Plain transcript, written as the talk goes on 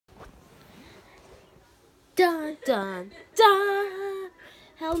Dun dun dun!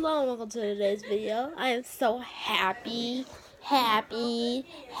 Hello, welcome to today's video. I am so happy because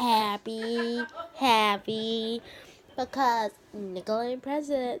Nickelodeon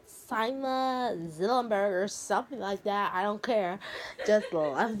president Cyma Zarghami or something like that, I don't care, just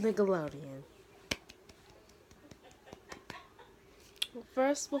left Nickelodeon.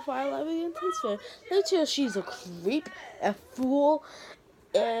 First, before I let me into this video, let me tell you she's a creep, a fool,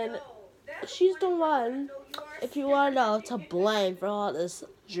 and she's the one, if you want to know, to blame for all this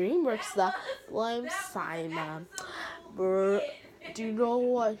DreamWorks stuff. Blame Cyma. Do you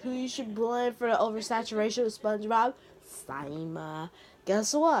know who you should blame for the oversaturation of SpongeBob? Cyma.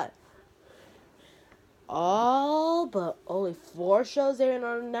 Guess what? All but only 4 shows airing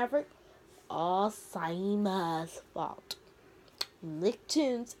on the network, all Cyma's fault.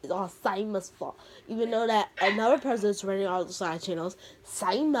 Nicktoons is all Cyma's fault. Even though that another president's running all the side channels,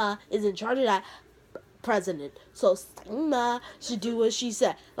 Cyma is in charge of that president. So Cyma should do what she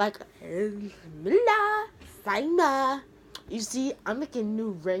said. Like, Cyma. You see, I'm making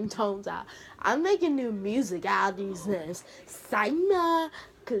new ringtones out. I'm making new music out of these names. Cyma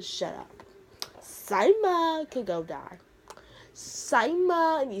could shut up. Cyma could go die.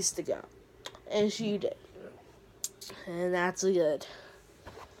 Cyma needs to go. And she did. And that's good.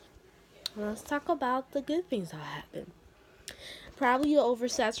 Let's talk about the good things that happened. Probably the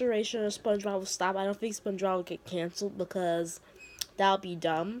oversaturation of SpongeBob will stop. I don't think SpongeBob will get canceled because that would be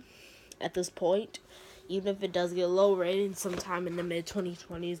dumb at this point. Even if it does get low rating sometime in the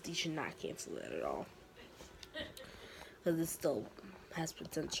mid-2020s, they should not cancel it at all. Because it still has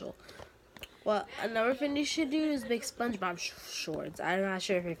potential. Well, another thing they should do is make SpongeBob shorts. I'm not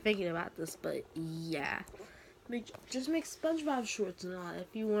sure if you're thinking about this, but yeah. Just make SpongeBob shorts and all.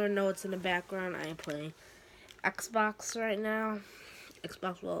 If you want to know what's in the background, I am playing Xbox right now.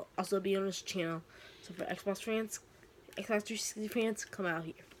 Xbox will also be on this channel. So for Xbox fans, Xbox 360 fans, come out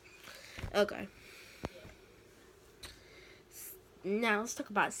here. Okay. Now let's talk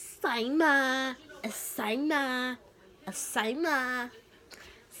about Cyma. Cyma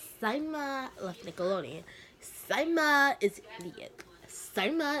left Nickelodeon. Cyma is an idiot.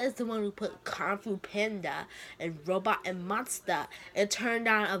 Cyma is the one who put Kung Fu Panda and Robot and Monster and turned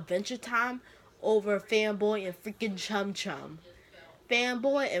down Adventure Time over Fanboy and freaking Chum Chum.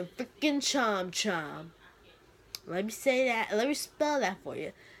 Fanboy and freaking Chum Chum. Let me say that. Let me spell that for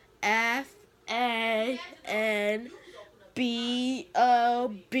you.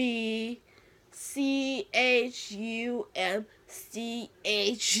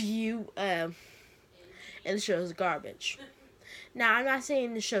 And the show is garbage. Now, I'm not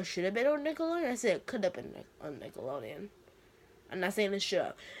saying the show should have been on Nickelodeon. I said it could have been on Nickelodeon. I'm not saying the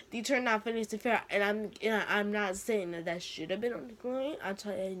show. They turned out Phineas and Ferb, and I'm not saying that should have been on Nickelodeon. I'm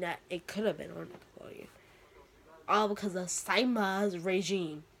telling you that it could have been on Nickelodeon. All because of Cyma's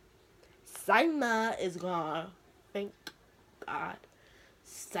regime. Cyma is gone. Thank God.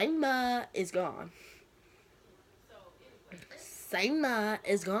 Cyma is gone. Cyma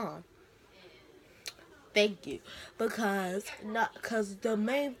is gone. Thank you. Because the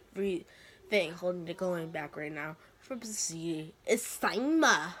main thing holding Nickelodeon back right now from proceeding is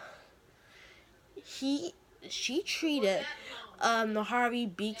Cyma. She treated the Harvey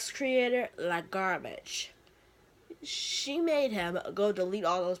Beaks creator like garbage. She made him go delete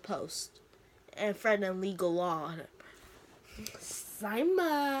all those posts and threaten legal law on him.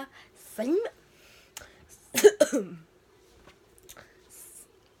 Cyma.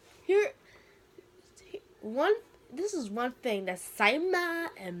 This is one thing that Cyma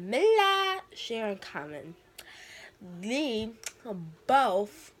and Mila share in common. They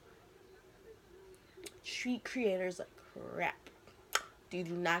both treat creators like crap. They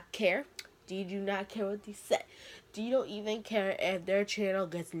do not care. They do not care what they say. They don't even care if their channel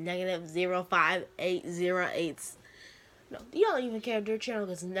gets negative 0.5808. No, they don't even care if their channel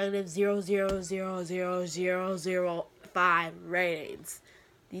gets negative 0.0000005 ratings.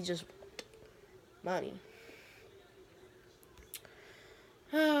 They just want money.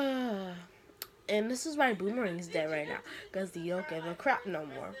 And this is why Boomerang's dead right now, because they don't give a crap no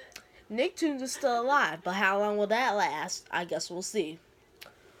more. Nicktoons is still alive, but how long will that last? I guess we'll see.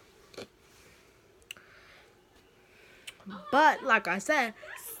 But, like I said,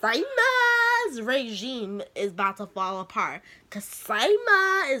 Cyma's regime is about to fall apart, because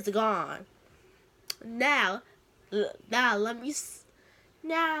Cyma is gone. Now,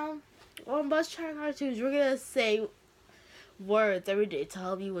 on Buzz Trying Cartoons, we're going to say words every day to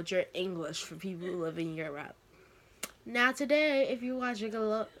help you with your English for people who live in Europe. Now today, if you watch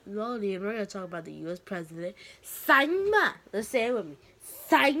Nickelodeon, we're going to talk about the U.S. president, Cyma. Let's say it with me.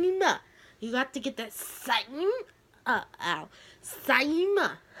 Cyma. You got to get that Cyma.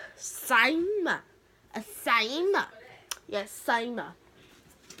 Cyma. Cyma. A Cyma. Yes, Cyma.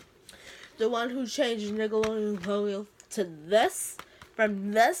 The one who changed Nickelodeon logo to this,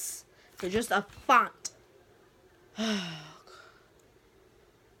 from this to just a font. Oh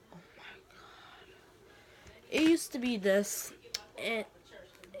my god. It used to be this,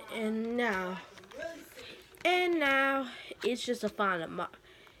 and now it's just a font.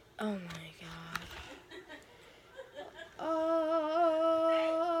 Oh my god.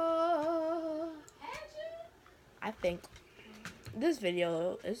 I think this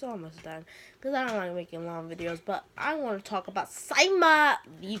video is almost done because I don't like making long videos, but I want to talk about Cyma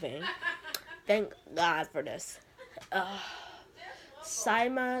leaving. Thank God for this.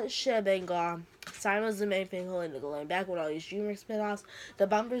 Cyma should have been gone. Cyma's the main thing holding Nickelodeon back with all these Junior spinoffs. The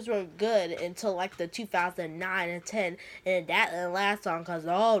bumpers were good until like the 2009 and 10, and that didn't last long because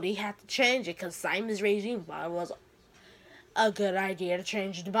they had to change it because Cyma's regime thought it was a good idea to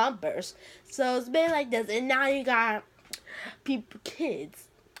change the bumpers. So it's been like this, and now you got kids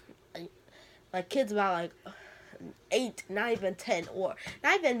about like 8, not even 10, or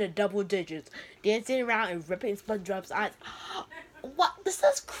not even the double digits, dancing around and ripping SpongeBob's eyes. What? This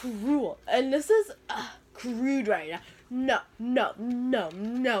is cruel, and this is crude right now. No.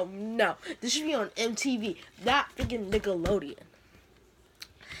 This should be on MTV, not freaking Nickelodeon.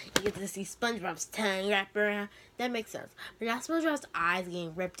 You get to see SpongeBob's tongue wrapped around. That makes sense. But now SpongeBob's eyes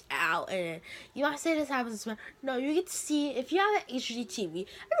getting ripped out, and you might say this happens to no, you get to see, if you have an HD TV,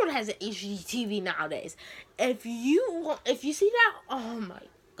 everyone has an HD TV nowadays. If you see that, oh my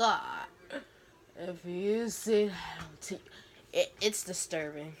god. If you see that on TV, it's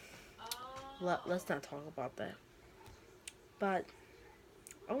disturbing. Let's not talk about that. But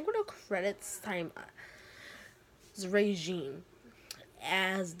I'm going to credit Cyma's regime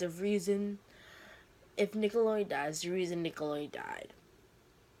as the reason, if Nickelodeon dies, the reason Nickelodeon died.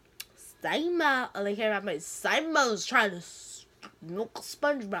 Cyma was trying to milk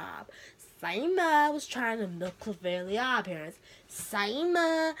SpongeBob. Cyma was trying to milk the Fairly Odd Parents.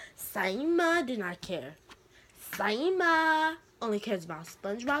 Cyma did not care. Cyma only cares about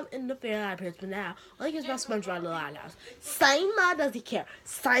SpongeBob and the Fairly Odd Parents, but now only cares about SpongeBob and the Lighthouse. Cyma doesn't care.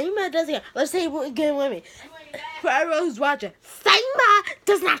 Let's say it again with me. For everyone who's watching, Cyma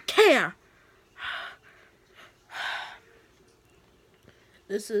does not care.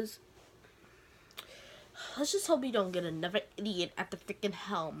 Let's just hope we don't get another idiot at the freaking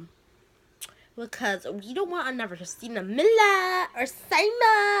helm. Because we don't want another Christina Miller or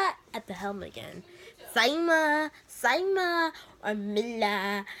Cyma at the helm again. Cyma or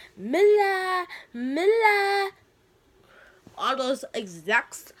Miller. All those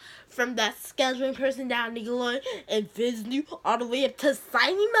execs from that scheduling person down Nickelodeon and Disney all the way up to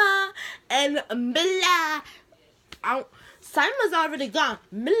Cyma and Miller. Cyma's already gone.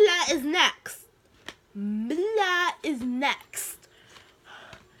 Miller is next.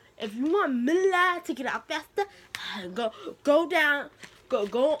 If you want Miller to get out faster, go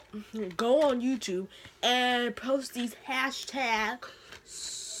on YouTube and post these hashtags.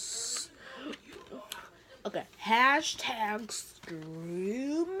 Okay, hashtag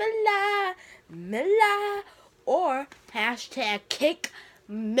screw Miller, or hashtag kick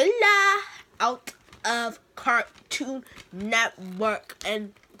Miller out of Cartoon Network.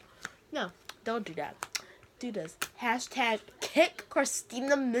 And no, don't do that. Do this. Hashtag kick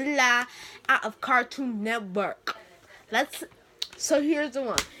Christina Miller out of Cartoon Network. So here's the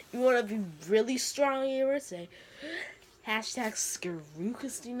one. You want to be really strong here, say hashtag screw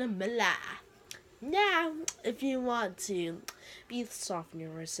Christina Miller. Now, if you want to be soft in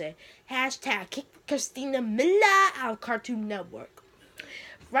your words, say hashtag kick Christina Miller out of Cartoon Network.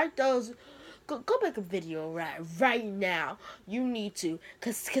 Write those. Go make a video right now. You need to,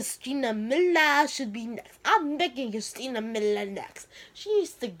 because Christina Miller should be next. I'm making Christina Miller next. She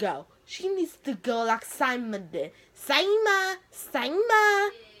needs to go like Cyma did. Cyma,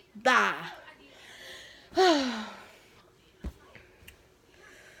 bye.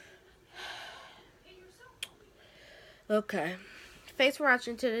 Okay. Thanks for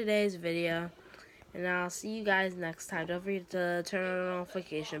watching today's video. And I'll see you guys next time. Don't forget to turn on the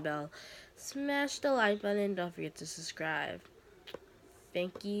notification bell. Smash the like button. Don't forget to subscribe.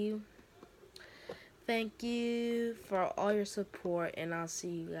 Thank you. Thank you for all your support. And I'll see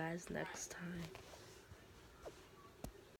you guys next time.